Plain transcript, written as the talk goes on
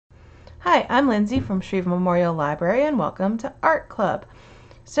Hi, I'm Lindsay from Shreve Memorial Library and welcome to Art Club.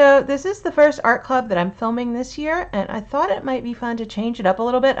 So this is the first art club that I'm filming this year, and I thought it might be fun to change it up a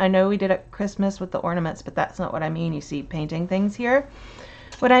little bit. I know we did at Christmas with the ornaments, but that's not what I mean. You see painting things here.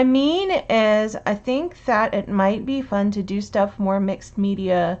 What I mean is I think that it might be fun to do stuff more mixed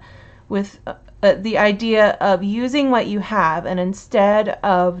media with the idea of using what you have, and instead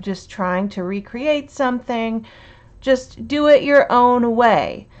of just trying to recreate something, just do it your own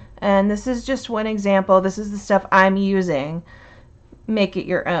way. And this is just one example. This is the stuff I'm using. Make it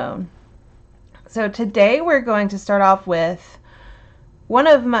your own. So today we're going to start off with one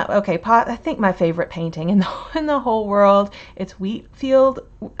of my, I think my favorite painting in the whole world. It's Wheatfield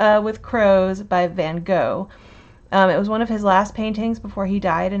with Crows by Van Gogh. It was one of his last paintings before he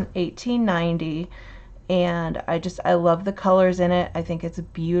died in 1890. And I love the colors in it. I think it's a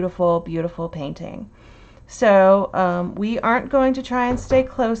beautiful, beautiful painting. So we aren't going to try and stay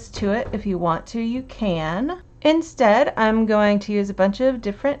close to it. If you want to, you can. Instead, I'm going to use a bunch of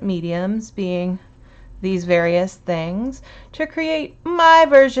different mediums, being these various things, to create my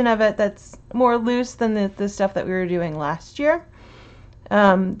version of it that's more loose than the stuff that we were doing last year.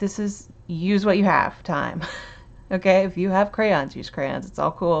 This is use what you have time. Okay, if you have crayons, use crayons. It's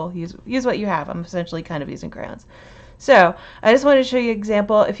all cool. Use what you have. I'm essentially kind of using crayons. So I just wanted to show you an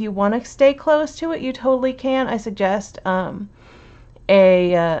example. If you want to stay close to it, you totally can. I suggest an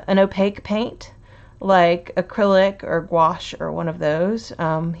opaque paint like acrylic or gouache or one of those.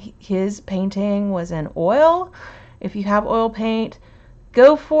 His painting was in oil. If you have oil paint,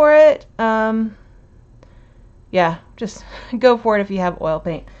 go for it. Yeah, just go for it if you have oil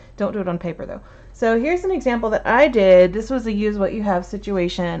paint. Don't do it on paper though. So here's an example that I did. This was a use what you have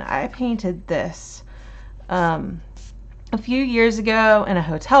situation. I painted this a few years ago in a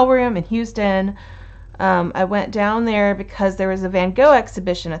hotel room in Houston. I went down there because there was a Van Gogh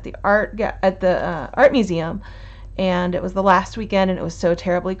exhibition at the art museum, and it was the last weekend, and it was so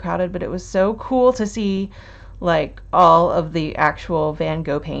terribly crowded, but it was so cool to see like all of the actual Van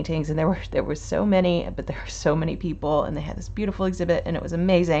Gogh paintings, and there were so many, but there were so many people, and they had this beautiful exhibit, and it was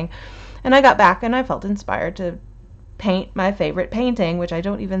amazing. And I got back and I felt inspired to paint my favorite painting, which I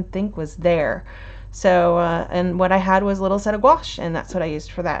don't even think was there. So, and what I had was a little set of gouache, and that's what I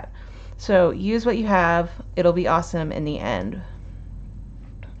used for that. So use what you have. It'll be awesome in the end.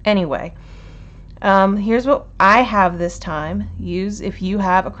 Anyway, here's what I have this time. If you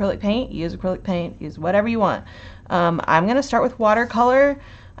have acrylic paint, use acrylic paint. Use whatever you want. I'm going to start with watercolor.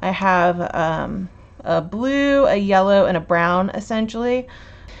 I have a blue, a yellow, and a brown, essentially.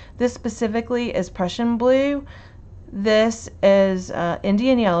 This specifically is Prussian blue. This is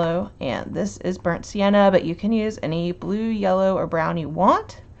Indian yellow, and this is burnt sienna, but you can use any blue, yellow, or brown you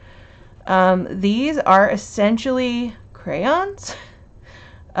want. These are essentially crayons.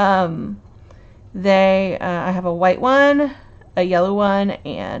 I have a white one, a yellow one,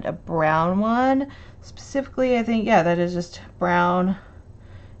 and a brown one. Specifically, I think, yeah, that is just brown,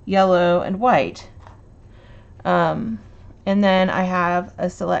 yellow, and white. And then I have a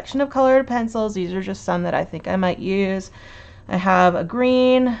selection of colored pencils. These are just some that I think I might use. I have a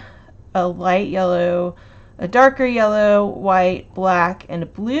green, a light yellow, a darker yellow, white, black, and a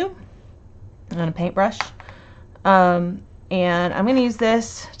blue, and a paintbrush. And I'm going to use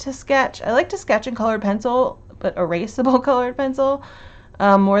this to sketch. I like to sketch in colored pencil, but erasable colored pencil,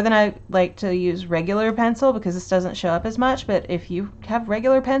 more than I like to use regular pencil because this doesn't show up as much. But if you have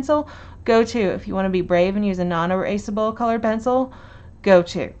regular pencil, go to. If you want to be brave and use a non-erasable colored pencil, go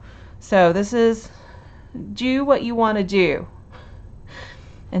to. So this is do what you want to do.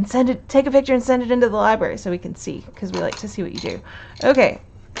 And take a picture and send it into the library so we can see, because we like to see what you do. Okay,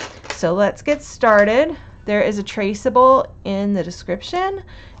 so let's get started. There is a traceable in the description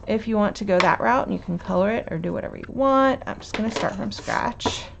if you want to go that route, and you can color it or do whatever you want. I'm just going to start from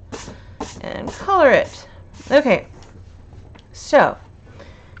scratch and color it. Okay, so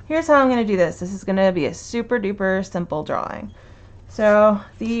here's how I'm going to do this. This is going to be a super duper simple drawing. So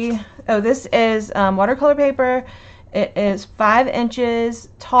this is watercolor paper. It is 5 inches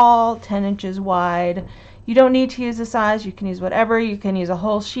tall, 10 inches wide. You don't need to use the size. You can use whatever. You can use a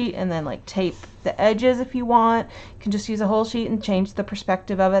whole sheet and then like tape the edges if you want. You can just use a whole sheet and change the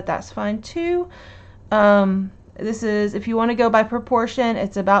perspective of it. That's fine too. This is, if you want to go by proportion,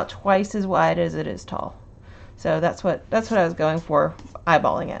 it's about twice as wide as it is tall. So that's what I was going for,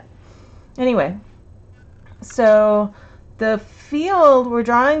 eyeballing it. Anyway, so the field, we're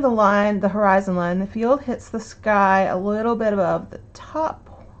drawing the line, the horizon line. The field hits the sky a little bit above the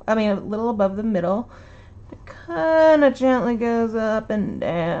top, a little above the middle. It kind of gently goes up and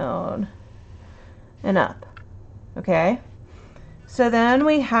down and up. Okay? So then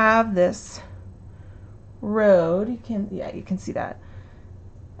we have this road. You can see that.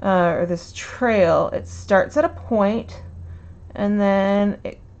 Or this trail. It starts at a point, and then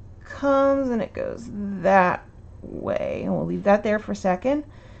it comes and it goes that way. And we'll leave that there for a second.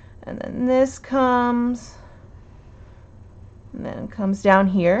 And then this comes, and then comes down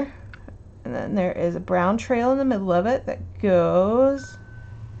here. And then there is a brown trail in the middle of it that goes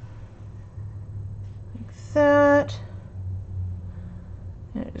like that.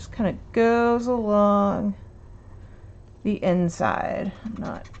 And it just kind of goes along the inside. I'm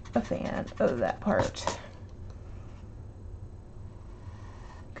not a fan of that part.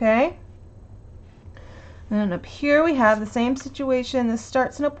 Okay. And then up here we have the same situation. This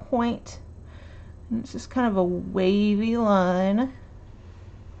starts in a point, and it's just kind of a wavy line.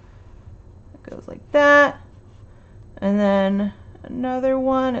 It goes like that. And then another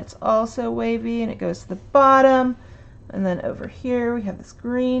one, it's also wavy, and it goes to the bottom. And then over here we have this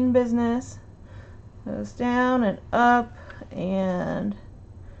green business. Goes down and up and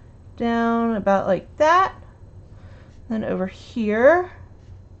down about like that. Then over here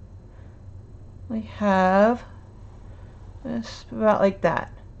we have this about like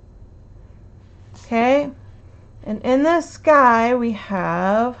that. Okay, and in the sky we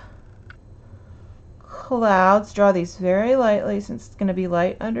have clouds. Draw these very lightly since it's going to be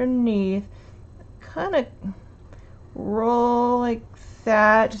light underneath. Kind of roll like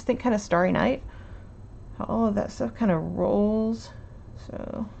that. Just think kind of Starry Night. How all of that stuff kind of rolls.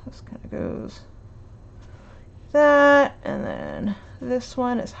 So this kind of goes like that, and then this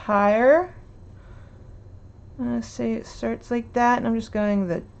one is higher. Let's say it starts like that, and I'm just going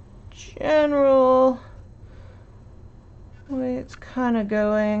the general way it's kind of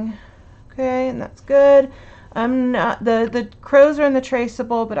going. Okay, and that's good. I'm not, the crows are in the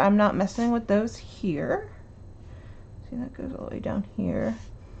traceable, but I'm not messing with those here. See, that goes all the way down here.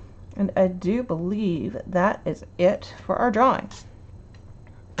 And I do believe that is it for our drawing.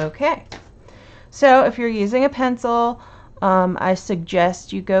 Okay, so if you're using a pencil, I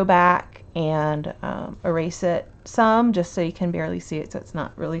suggest you go back and erase it some, just so you can barely see it, so it's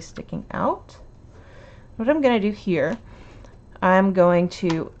not really sticking out. What I'm going to do here, I'm going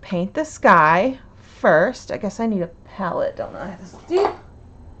to paint the sky first. I guess I need a palette, don't I?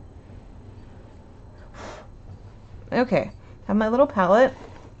 Okay, have my little palette.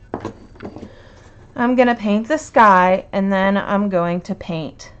 I'm going to paint the sky, and then I'm going to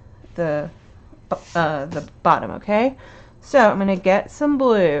paint the bottom, okay? So I'm going to get some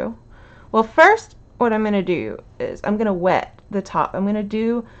blue. Well, first what I'm going to do is I'm going to wet the top. I'm going to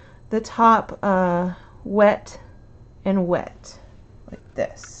do the top wet and wet like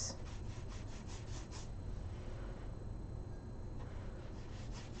this.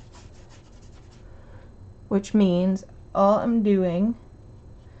 Which means all I'm doing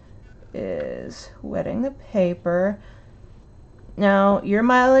is wetting the paper. Now, your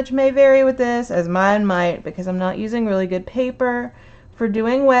mileage may vary with this, as mine might, because I'm not using really good paper. For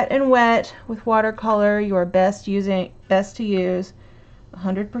doing wet and wet with watercolor, you are best to use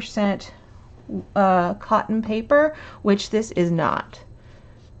 100% cotton paper, which this is not.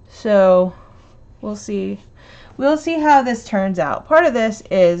 So we'll see how this turns out. Part of this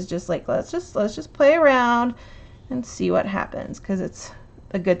is just like let's just play around and see what happens, because it's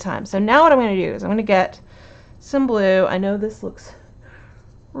a good time. So now what I'm going to do is I'm going to get some blue. I know this looks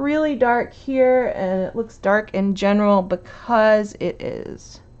really dark here, and it looks dark in general because it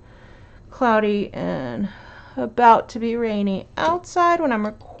is cloudy and about to be rainy outside when I'm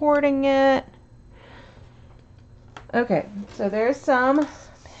recording it. Okay, so there's some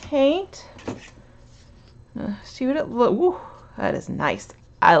paint. See what it looks. Ooh, that is nice.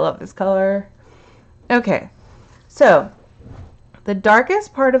 I love this color. Okay, so the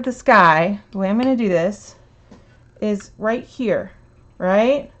darkest part of the sky, the way I'm going to do this, is right here,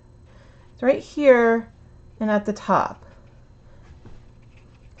 right? It's right here and at the top.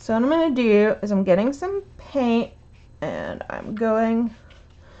 So what I'm going to do is I'm getting some paint and I'm going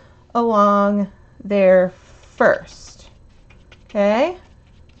along there first. Okay?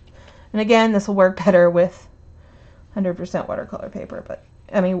 And again, this will work better with 100% watercolor paper, but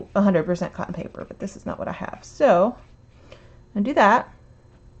I mean 100% cotton paper, but this is not what I have. So I'm going to do that.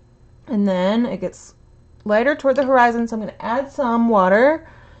 And then it gets lighter toward the horizon, so I'm going to add some water.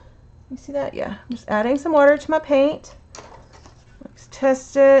 You see that? Yeah. I'm just adding some water to my paint. Let's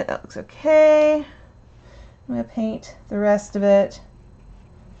test it. That looks okay. I'm going to paint the rest of it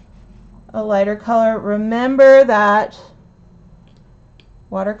a lighter color. Remember that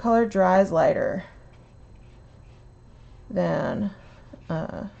watercolor dries lighter than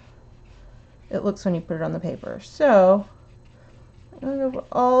it looks when you put it on the paper. So don't go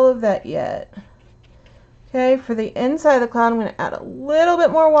all of that yet. Okay, for the inside of the cloud, I'm going to add a little bit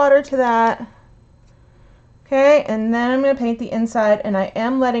more water to that. Okay, and then I'm going to paint the inside, and I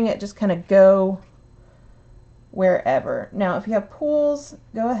am letting it just kind of go wherever. Now, if you have pools,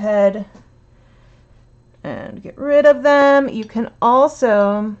 go ahead and get rid of them. You can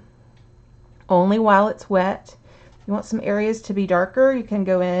also, only while it's wet, if you want some areas to be darker, you can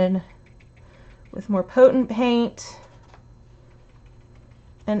go in with more potent paint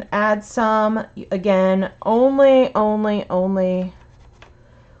and add some, again, only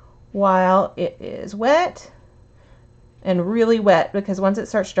while it is wet and really wet, because once it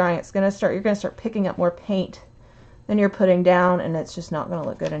starts drying, you're gonna start picking up more paint than you're putting down, and it's just not gonna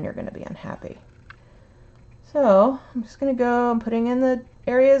look good and you're gonna be unhappy. So I'm just gonna go, I'm putting in the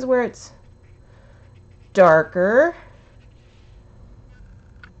areas where it's darker.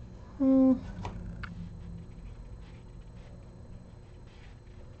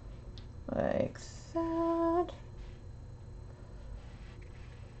 Like that.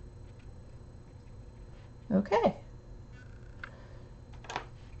 Okay.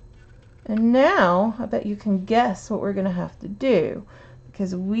 And now I bet you can guess what we're going to have to do,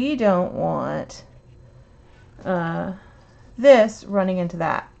 because we don't want this running into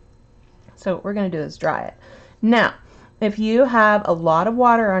that. So what we're going to do is dry it. Now, if you have a lot of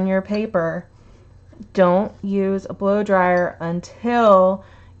water on your paper, don't use a blow dryer until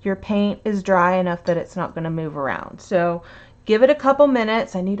your paint is dry enough that it's not going to move around. So give it a couple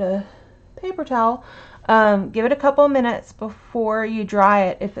minutes. I need a paper towel. Give it a couple minutes before you dry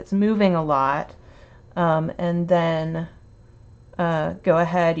it if it's moving a lot, and then go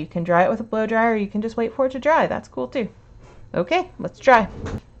ahead. You can dry it with a blow dryer, or you can just wait for it to dry. That's cool too. Okay, let's dry.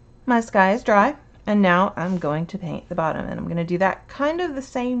 My sky is dry, and now I'm going to paint the bottom, and I'm going to do that kind of the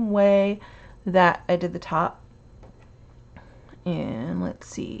same way that I did the top. And let's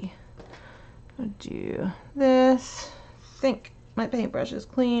see, I'll do this. I think my paintbrush is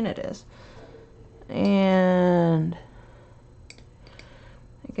clean. It is. And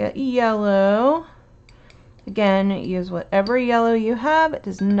I get yellow. Again, use whatever yellow you have. It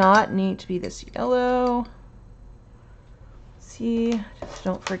does not need to be this yellow. See, just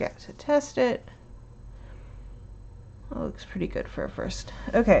don't forget to test it. That looks pretty good for a first.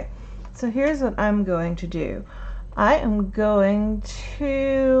 Okay, so here's what I'm going to do. I am going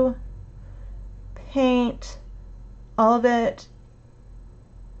to paint all of it.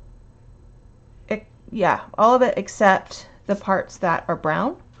 Yeah, all of it except the parts that are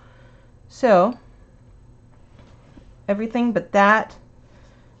brown. So everything but that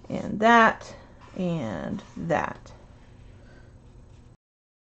and that and that.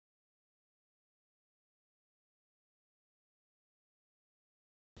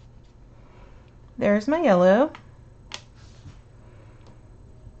 There's my yellow.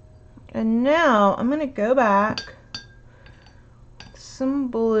 And now I'm going to go back with some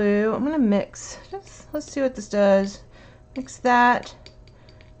blue. I'm going to mix. Let's see what this does. Mix that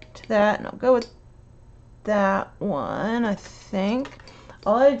to that, and I'll go with that one, I think.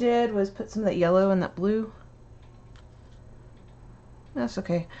 All I did was put some of that yellow in that blue. That's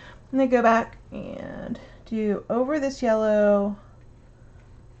okay. I'm going to go back and do over this yellow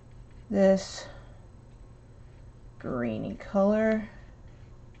this greeny color.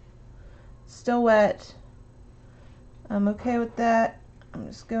 Still wet. I'm okay with that. I'm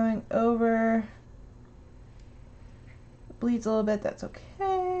just going over. It bleeds a little bit, that's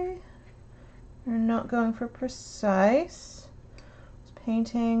okay. We're not going for precise. Just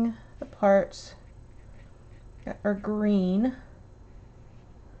painting the parts that are green.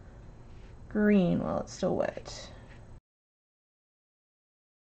 Green while it's still wet.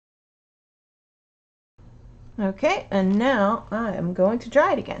 Okay, and now I am going to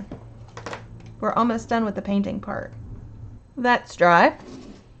dry it again. We're almost done with the painting part. That's dry.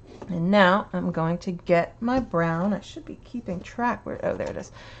 And now I'm going to get my brown. I should be keeping track where, oh, there it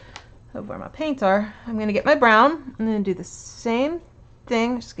is, of where my paints are. I'm going to get my brown. I'm going to do the same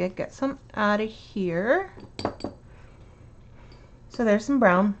thing. Just going to get some out of here. So there's some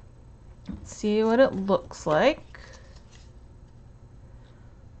brown. Let's see what it looks like.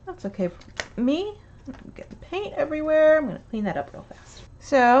 That's okay for me. I'm getting paint everywhere. I'm going to clean that up real fast.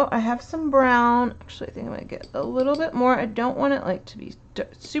 So I have some brown. Actually, I think I'm going to get a little bit more. I don't want it like to be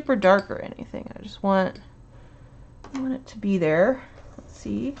super dark or anything. I just want it to be there. Let's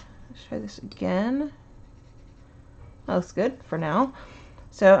see. Let's try this again. That looks good for now.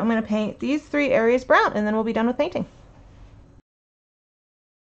 So I'm going to paint these 3 areas brown, and then we'll be done with painting.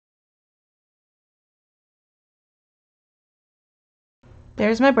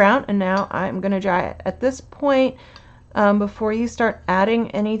 There's my brown, and now I'm going to dry it. At this point, Before you start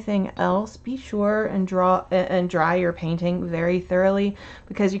adding anything else, be sure and dry your painting very thoroughly,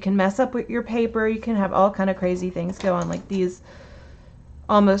 because you can mess up with your paper. You can have all kind of crazy things go on. Like these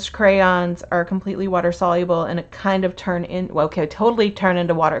almost crayons are completely water soluble, and it kind of totally turn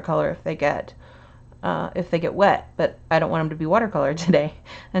into watercolor if they get wet, but I don't want them to be watercolor today,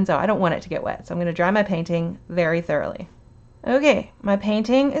 and so I don't want it to get wet. So I'm going to dry my painting very thoroughly. Okay, my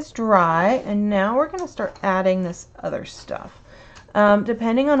painting is dry, and now we're going to start adding this other stuff.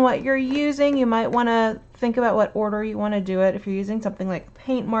 Depending on what you're using, you might want to think about what order you want to do it. If you're using something like a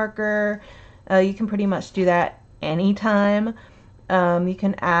paint marker, you can pretty much do that anytime. You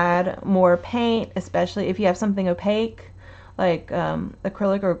can add more paint, especially if you have something opaque like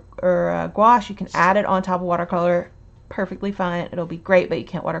acrylic or gouache. You can add it on top of watercolor, perfectly fine. It'll be great, but you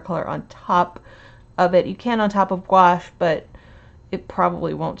can't watercolor on top of it. You can on top of gouache, but it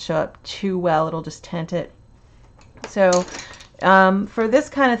probably won't show up too well. It'll just tint it. So for this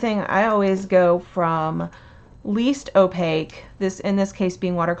kind of thing, I always go from least opaque, in this case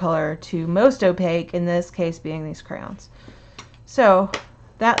being watercolor, to most opaque, in this case being these crayons. So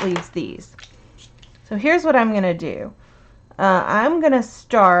that leaves these. So here's what I'm going to do. I'm going to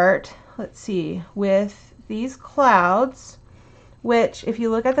start, let's see, with these clouds, which if you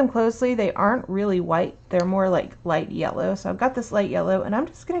look at them closely, they aren't really white. They're more like light yellow. So I've got this light yellow, and I'm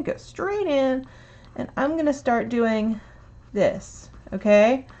just going to go straight in, and I'm going to start doing this,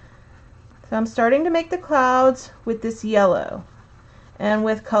 okay? So I'm starting to make the clouds with this yellow. And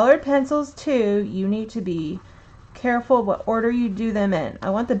with colored pencils too, you need to be careful what order you do them in. I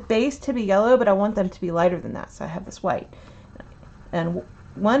want the base to be yellow, but I want them to be lighter than that, so I have this white. And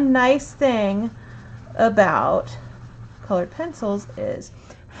one nice thing about colored pencils is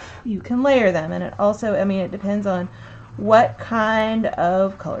you can layer them, and it also, I mean, it depends on what kind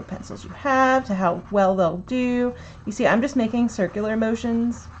of colored pencils you have to how well they'll do. You see, I'm just making circular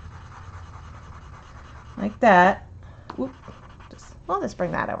motions like that. Whoop. I'll just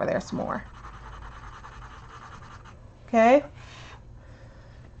bring that over there some more. Okay,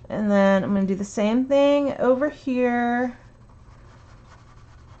 and then I'm going to do the same thing over here.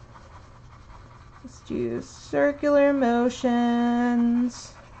 Let's do circular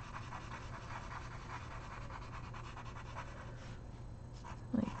motions.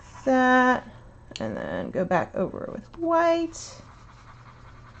 Like that. And then go back over with white.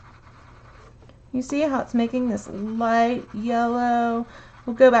 You see how it's making this light yellow?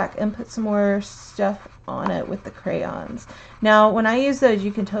 We'll go back and put some more stuff on it with the crayons. Now, when I use those,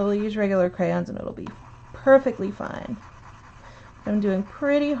 you can totally use regular crayons and it'll be perfectly fine. I'm doing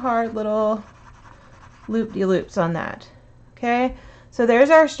pretty hard little loop-de-loops on that. Okay, so there's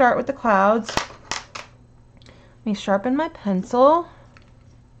our start with the clouds. Let me sharpen my pencil.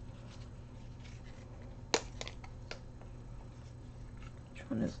 Which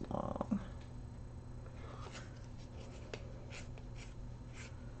one is long?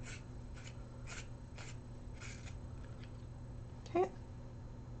 Okay.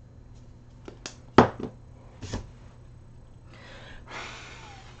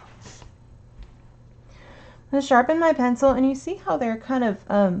 I'm going to sharpen my pencil, and you see how there are kind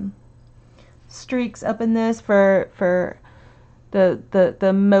of streaks up in this for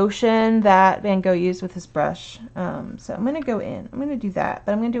the motion that Van Gogh used with his brush. So I'm going to go in. I'm going to do that,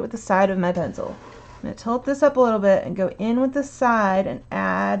 but I'm going to do it with the side of my pencil. I'm going to tilt this up a little bit and go in with the side and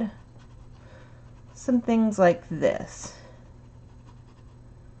add some things like this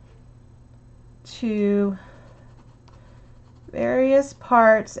to various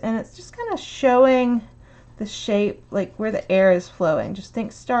parts, and it's just kind of showing the shape, like where the air is flowing. Just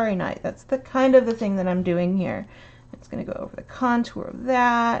think Starry Night. That's the kind of the thing that I'm doing here. It's going to go over the contour of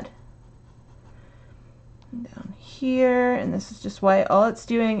that. And down here, and this is just white. All it's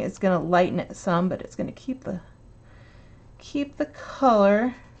doing is going to lighten it some, but it's going to keep the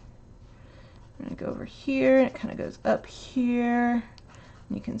color. I'm going to go over here, and it kind of goes up here.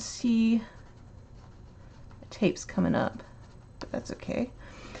 And you can see the tape's coming up, but that's okay.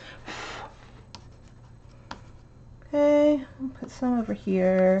 Okay, I'll put some over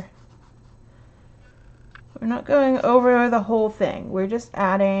here. We're not going over the whole thing. We're just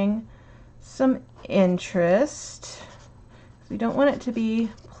adding some interest. We don't want it to be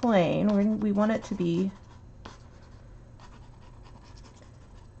plain. We want it to be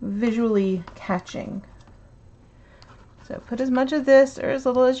visually catching. So put as much of this or as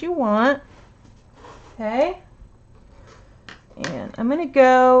little as you want. Okay. And I'm going to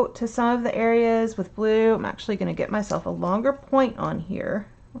go to some of the areas with blue. I'm actually going to get myself a longer point on here.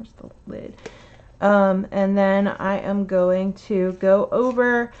 Where's the lid? And then I am going to go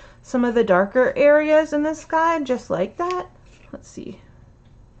over some of the darker areas in the sky just like that. Let's see.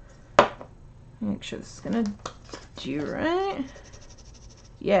 Make sure this is gonna do right.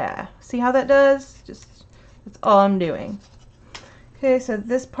 Yeah, see how that does? Just, that's all I'm doing. Okay, so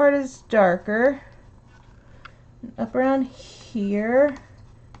this part is darker. Up around here.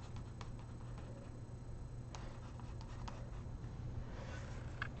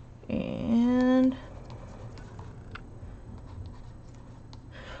 And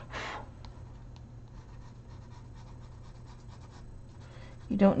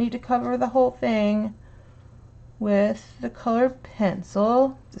you don't need to cover the whole thing with the colored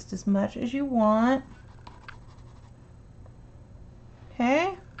pencil, just as much as you want.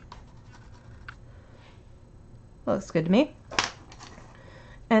 Okay, looks good to me.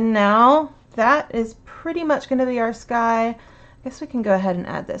 And now that is pretty much going to be our sky. I guess we can go ahead and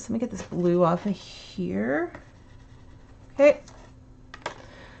add this. Let me get this blue off of here. Okay,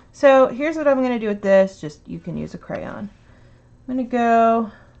 so here's what I'm going to do with this. Just, you can use a crayon. I'm going to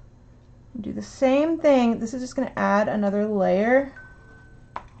go and do the same thing. This is just going to add another layer.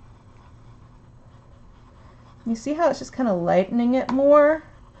 You see how it's just kind of lightening it more,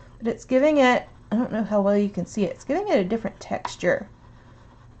 but it's giving it, I don't know how well you can see it, it's giving it a different texture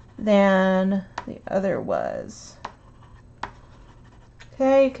than the other was.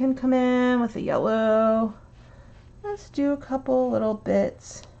 Okay, you can come in with a yellow. Let's do a couple little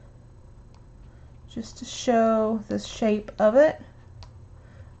bits just to show the shape of it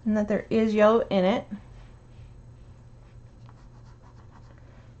and that there is yellow in it.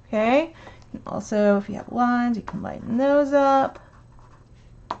 Okay. Also, if you have lines, you can lighten those up.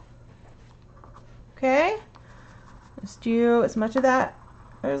 Okay, just do as much of that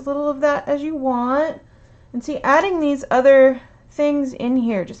or as little of that as you want. And see, adding these other things in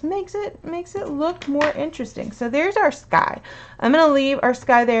here just makes it look more interesting. So there's our sky. I'm going to leave our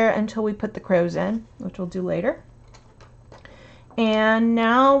sky there until we put the crows in, which we'll do later. And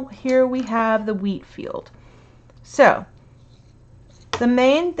now here we have the wheat field. So the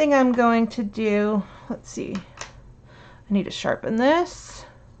main thing I'm going to do, let's see, I need to sharpen this.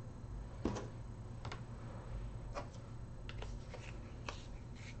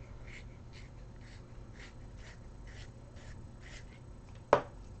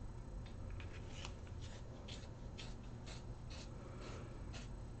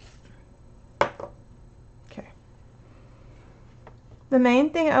 Okay. The main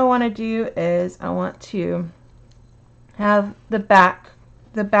thing I want to do is I want to have the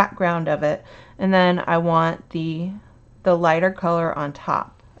background of it, and then I want the lighter color on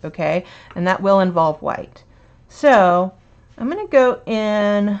top, okay? And that will involve white. So I'm going to go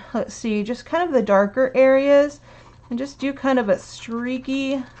in, let's see, just kind of the darker areas and just do kind of a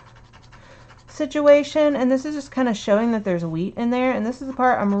streaky situation. And this is just kind of showing that there's wheat in there. And this is the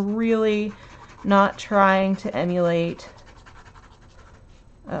part I'm really not trying to emulate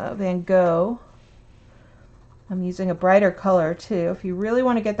Van Gogh. I'm using a brighter color too. If you really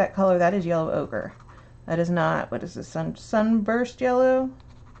want to get that color, that is yellow ochre. That is not, what is this, sunburst yellow?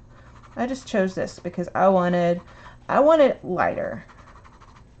 I just chose this because I wanted lighter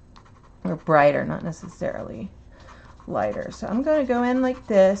or brighter, not necessarily lighter. So I'm going to go in like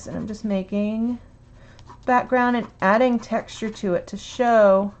this, and I'm just making background and adding texture to it to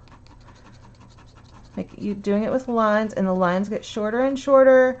show, like you doing it with lines, and the lines get shorter and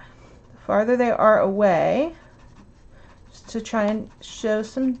shorter the farther they are away, just to try and show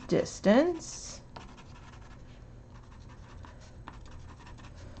some distance.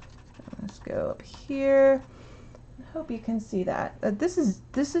 Let's go up here. I hope you can see that. This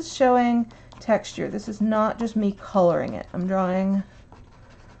is showing texture. This is not just me coloring it. I'm drawing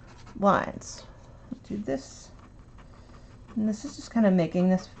lines. Let's do this. And this is just kind of making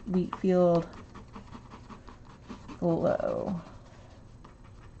this wheat field glow.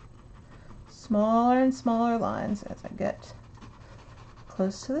 Smaller and smaller lines as I get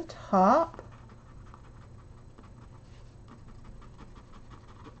close to the top.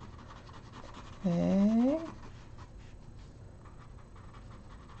 Okay.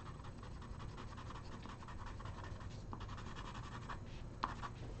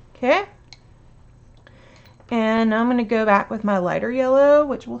 Okay. And now I'm going to go back with my lighter yellow,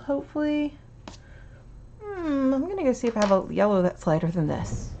 which will hopefully, I'm going to go see if I have a yellow that's lighter than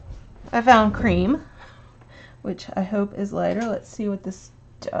this. I found cream, which I hope is lighter. Let's see what this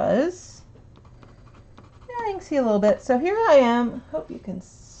does. Yeah, I can see a little bit. So here I am. Hope you can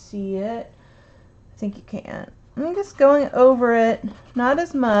see it. I think you can. I'm just going over it, not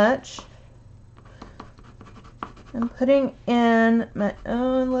as much. I'm putting in my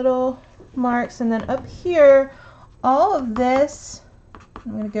own little marks, and then up here, all of this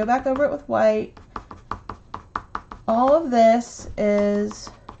I'm going to go back over it with white. All of this is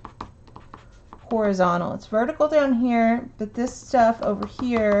horizontal. It's vertical down here, but this stuff over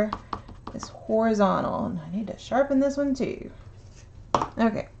here is horizontal. And I need to sharpen this one too.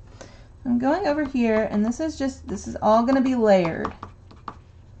 Okay, I'm going over here, and this is all going to be layered.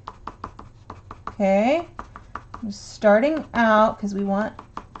 Okay, I'm just starting out because we want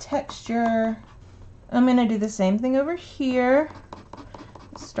texture. I'm going to do the same thing over here.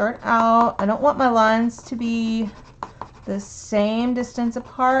 Start out. I don't want my lines to be the same distance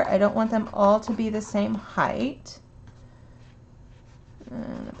apart. I don't want them all to be the same height.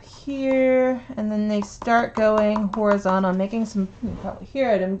 And up here, and then they start going horizontal. I'm making some, you can probably hear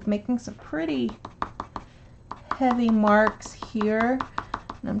it, I'm making some pretty heavy marks here.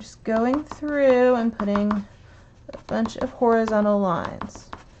 And I'm just going through and putting a bunch of horizontal lines.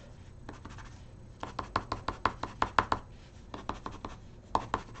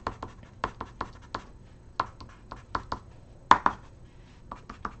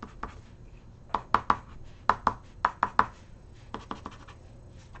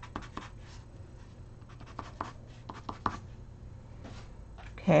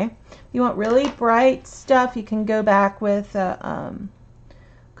 Okay, you want really bright stuff, you can go back with with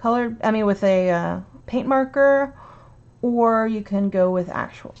a paint marker, or you can go with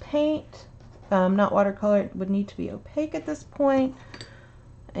actual paint. Not watercolor, it would need to be opaque at this point,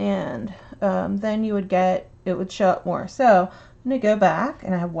 and then you would get, it would show up more. So I'm going to go back,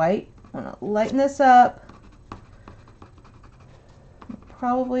 and I have white. I'm going to lighten this up. You'll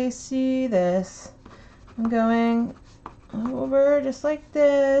probably see this. I'm going over just like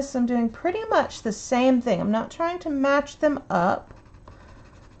this. I'm doing pretty much the same thing. I'm not trying to match them up.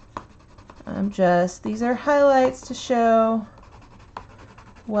 These are highlights to show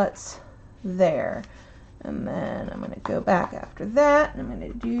what's there. And then I'm going to go back after that, and I'm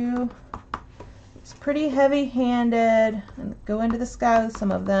going to do, it's pretty heavy-handed, and go into the sky with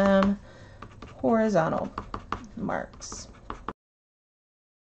some of them, horizontal marks.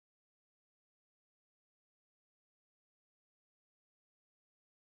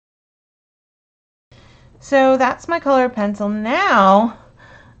 So that's my colored pencil. Now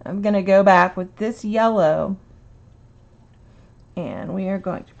I'm going to go back with this yellow, and we are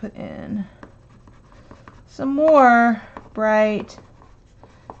going to put in some more bright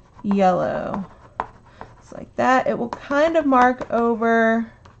yellow. It's like that. It will kind of mark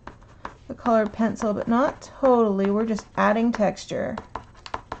over the colored pencil, but not totally. We're just adding texture.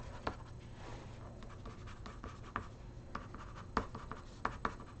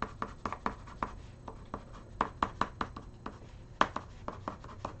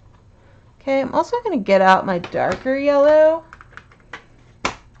 Okay, I'm also going to get out my darker yellow.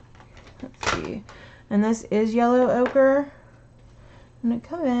 Let's see. And this is yellow ochre. I'm going to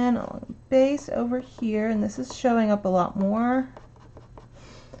come in along the base over here, and this is showing up a lot more.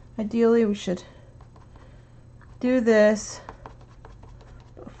 Ideally, we should do this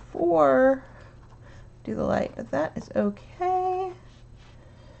before do the light, but that is okay.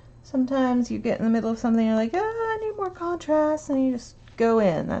 Sometimes you get in the middle of something, you're like, oh, I need more contrast, and you just go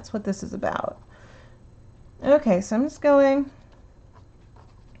in. That's what this is about. Okay, so I'm just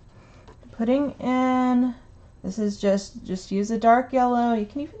putting in, this is just use a dark yellow. You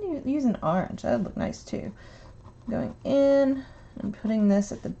can even use an orange. That would look nice too. Going in and putting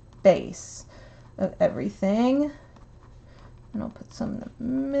this at the base of everything. And I'll put some in the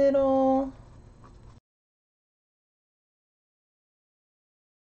middle.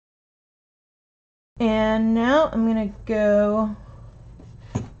 And now I'm going to go,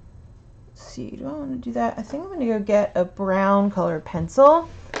 let's see, do I want to do that? I think I'm going to go get a brown colored pencil,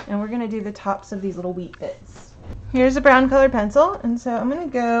 and we're going to do the tops of these little wheat bits. Here's a brown colored pencil, and so I'm going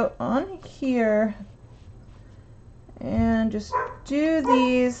to go on here and just do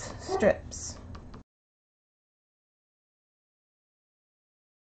these strips.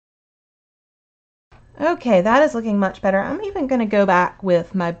 Okay, that is looking much better. I'm even going to go back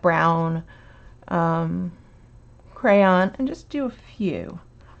with my brown crayon and just do a few.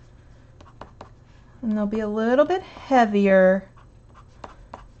 And they'll be a little bit heavier.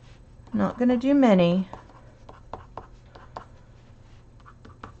 I'm not going to do many.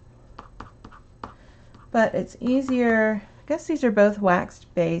 But it's easier, I guess these are both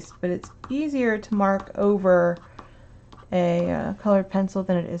waxed based, but it's easier to mark over a colored pencil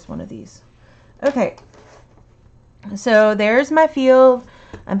than it is one of these. Okay, so there's my field.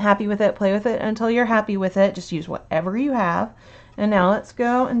 I'm happy with it. Play with it until you're happy with it. Just use whatever you have. And now let's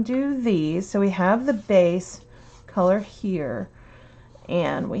go and do these. So we have the base color here,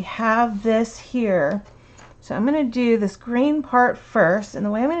 and we have this here. So I'm going to do this green part first, and the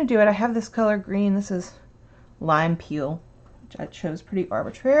way I'm going to do it, I have this color green. This is lime peel, which I chose pretty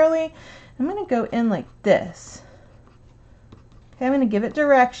arbitrarily. I'm going to go in like this. Okay, I'm going to give it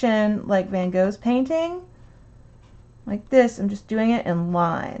direction like Van Gogh's painting. Like this, I'm just doing it in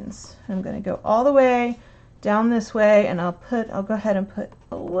lines. I'm going to go all the way down this way, and I'll go ahead and put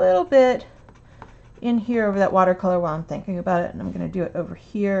a little bit in here over that watercolor while I'm thinking about it, and I'm going to do it over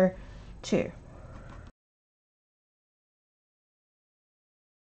here too.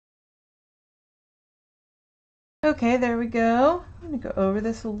 Okay, there we go. I'm going to go over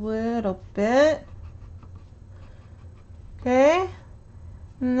this a little bit. Okay,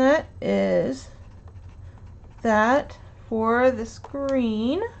 and that is that for this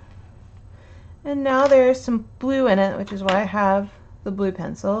green. And now there's some blue in it, which is why I have the blue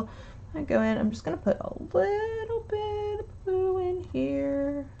pencil. I go in, I'm just going to put a little bit of blue in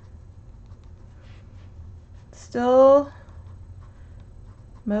here. Still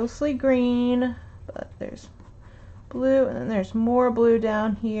mostly green, but there's blue, and then there's more blue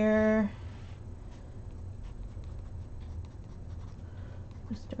down here.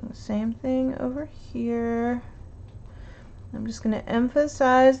 Just doing the same thing over here. I'm just going to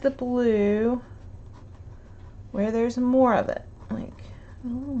emphasize the blue where there's more of it. Like a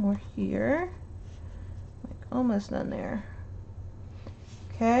little more here. Like almost done there.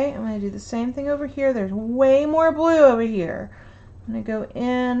 Okay, I'm going to do the same thing over here. There's way more blue over here. I'm going to go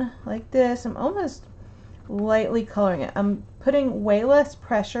in like this. I'm almost lightly coloring it. I'm putting way less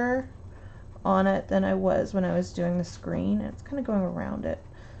pressure on it than I was when I was doing the screen. It's kind of going around it.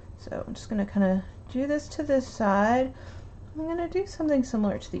 So I'm just going to kind of do this to this side. I'm going to do something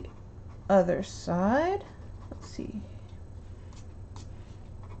similar to the other side. Let's see.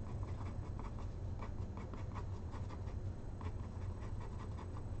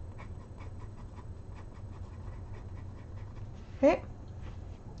 Okay.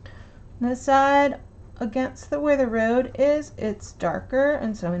 This side against where the road is, it's darker,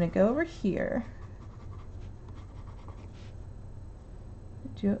 and so I'm going to go over here.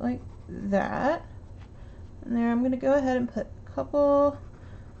 Do it like that. And there I'm going to go ahead and put a couple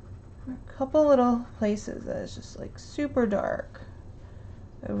little places that is just like super dark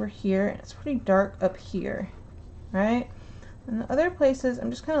over here, and it's pretty dark up here, right? And the other places I'm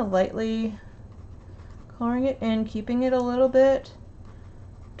just kind of lightly coloring it in, keeping it a little bit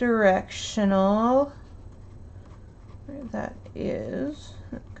directional. Where that is,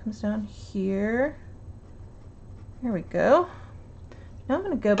 it comes down here. There we go. Now I'm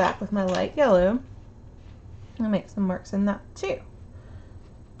going to go back with my light yellow and make some marks in that too.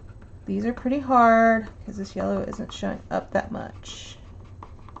 These are pretty hard because this yellow isn't showing up that much.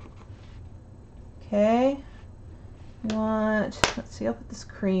 Okay, let's see, I'll put this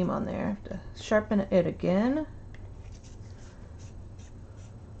cream on there. I have to sharpen it again.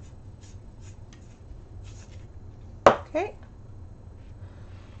 Okay,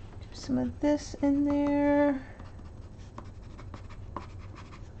 do some of this in there.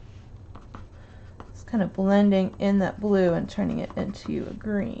 It's kind of blending in that blue and turning it into a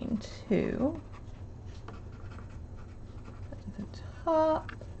green too. At the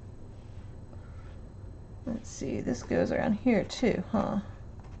top. Let's see, this goes around here too, huh? I'm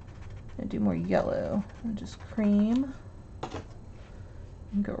gonna do more yellow and just cream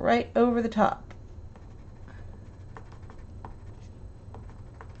and go right over the top.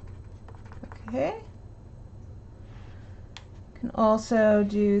 Okay. You can also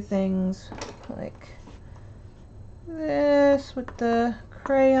do things like this with the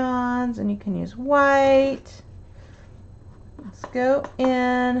crayons, and you can use white. Let's go in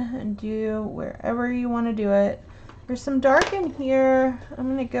and do wherever you want to do it. There's some dark in here. I'm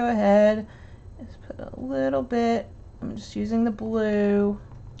going to go ahead and just put a little bit. I'm just using the blue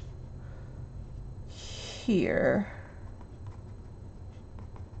here.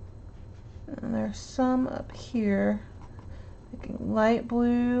 And there's some up here, making light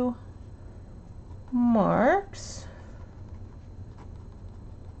blue marks.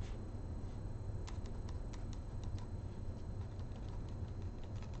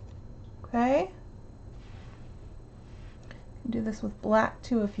 Okay. You can do this with black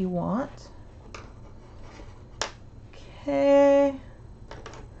too if you want. Okay.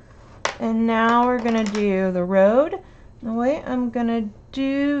 And now we're going to do the road. The way I'm going to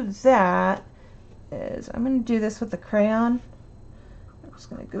do that is I'm going to do this with the crayon. I'm just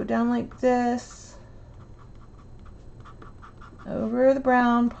going to go down like this, over the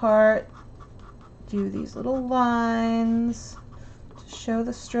brown part, do these little lines to show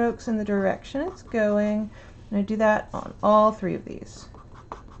the strokes and the direction it's going. I'm going to do that on all three of these.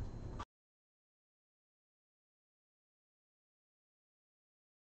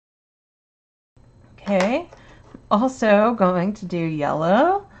 Okay, also going to do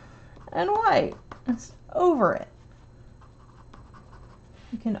yellow and white. It's over it.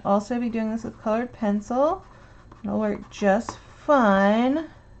 You can also be doing this with colored pencil. It'll work just fine.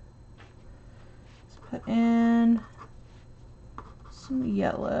 Let's put in some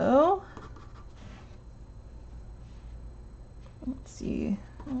yellow. Let's see,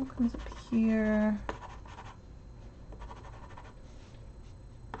 what comes up here?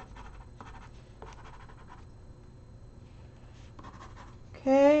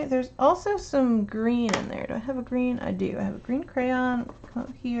 Okay, there's also some green in there. Do I have a green? I do. I have a green crayon. Come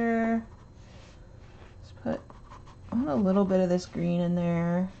up here. Let's put a little bit of this green in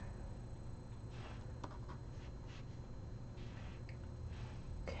there.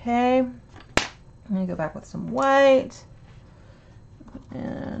 Okay, I'm gonna go back with some white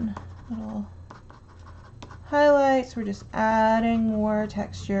and little highlights. We're just adding more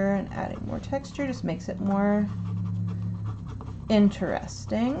texture, and adding more texture just makes it more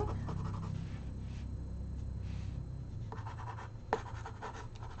interesting.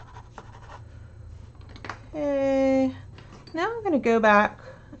 Okay, now I'm going to go back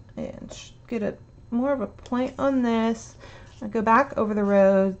and get more of a point on this. I'll go back over the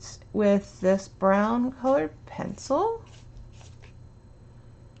roads with this brown colored pencil.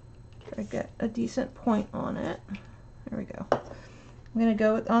 Try to get a decent point on it. There we go. I'm going to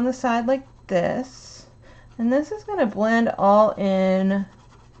go on the side like this. And this is going to blend all in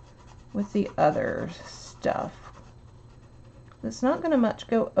with the other stuff. It's not going to much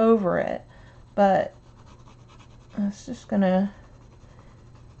go over it, but it's just going to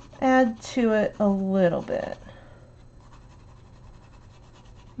add to it a little bit.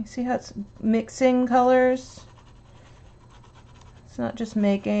 You see how it's mixing colors? It's not just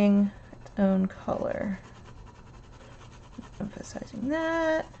making its own color. Emphasizing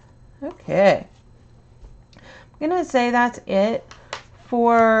that. Okay. I'm going to say that's it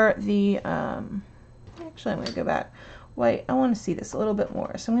for the, actually I'm going to go back. White, I want to see this a little bit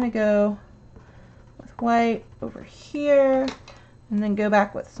more. So I'm going to go with white over here, and then go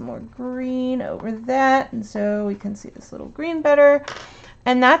back with some more green over that, and so we can see this little green better.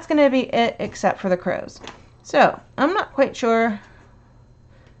 And that's going to be it except for the crows. So I'm not quite sure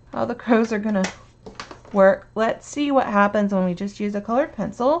how the crows are going to work. Let's see what happens when we just use a colored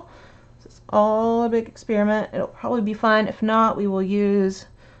pencil. This is all a big experiment. It'll probably be fine. If not, we will use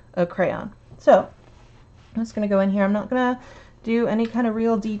a crayon. So I'm just going to go in here. I'm not going to do any kind of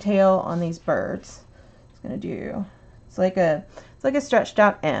real detail on these birds. It's going to do, it's like a stretched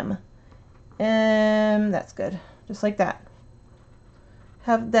out M. That's good. Just like that.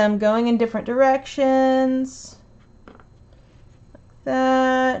 Have them going in different directions. Like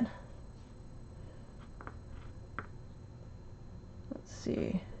that. Let's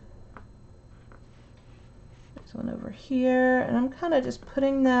see. There's one over here. And I'm kind of just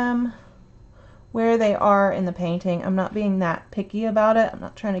putting them where they are in the painting. I'm not being that picky about it. I'm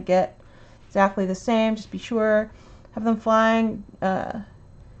not trying to get exactly the same. Just be sure. Have them flying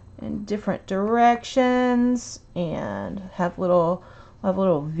in different directions, and have little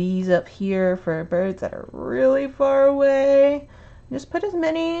V's up here for birds that are really far away. Just put as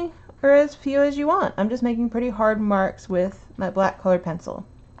many or as few as you want. I'm just making pretty hard marks with my black colored pencil.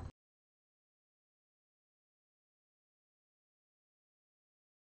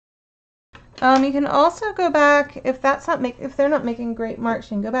 You can also go back, if they're not making great marks,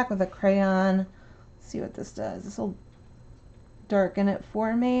 you can go back with a crayon. Let's see what this does. This will darken it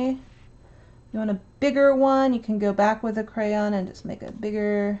for me. If you want a bigger one, you can go back with a crayon and just make a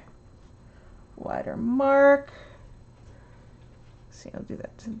bigger, wider mark. Let's see, I'll do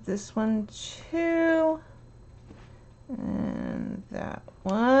that to this one too. And that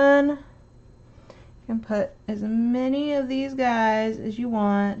one. You can put as many of these guys as you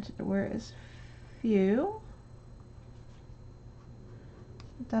want, where as few.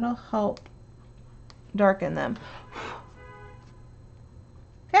 That'll help darken them.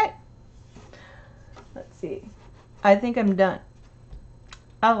 Okay. Let's see. I think I'm done.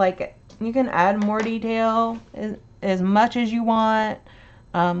 I like it. You can add more detail as much as you want.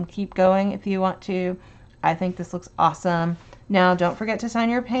 Keep going if you want to. I think this looks awesome. Now, don't forget to sign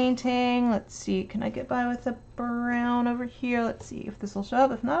your painting. Let's see. Can I get by with the brown over here? Let's see if this will show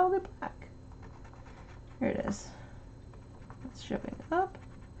up. If not, I'll do black. Here it is. It's showing up.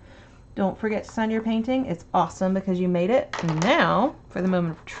 Don't forget to sign your painting. It's awesome because you made it. Now, for the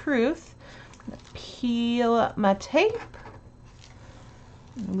moment of truth, I'm going to peel up my tape.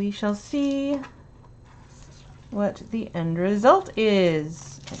 And we shall see what the end result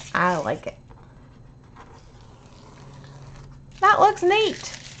is. I like it. That looks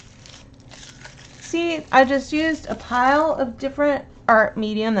neat. see, I just used a pile of different art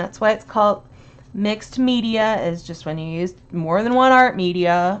medium. That's why it's called mixed media, is just when you use more than one art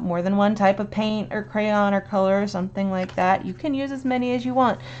media, more than one type of paint or crayon or color or something like that. You can use as many as you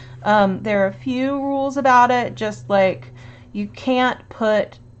want. There are a few rules about it, just like you can't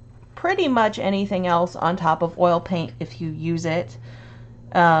put pretty much anything else on top of oil paint if you use it,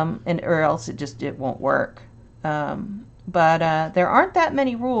 or else it won't work. But there aren't that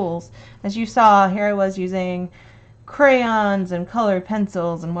many rules. As you saw, here I was using crayons and colored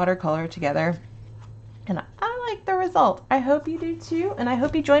pencils and watercolor together. And I like the result. I hope you do too, and I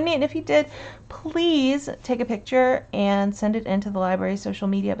hope you join me. And if you did, please take a picture and send it into the library's social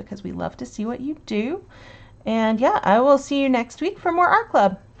media, because we love to see what you do. And yeah, I will see you next week for more Art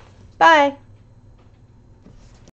Club. Bye.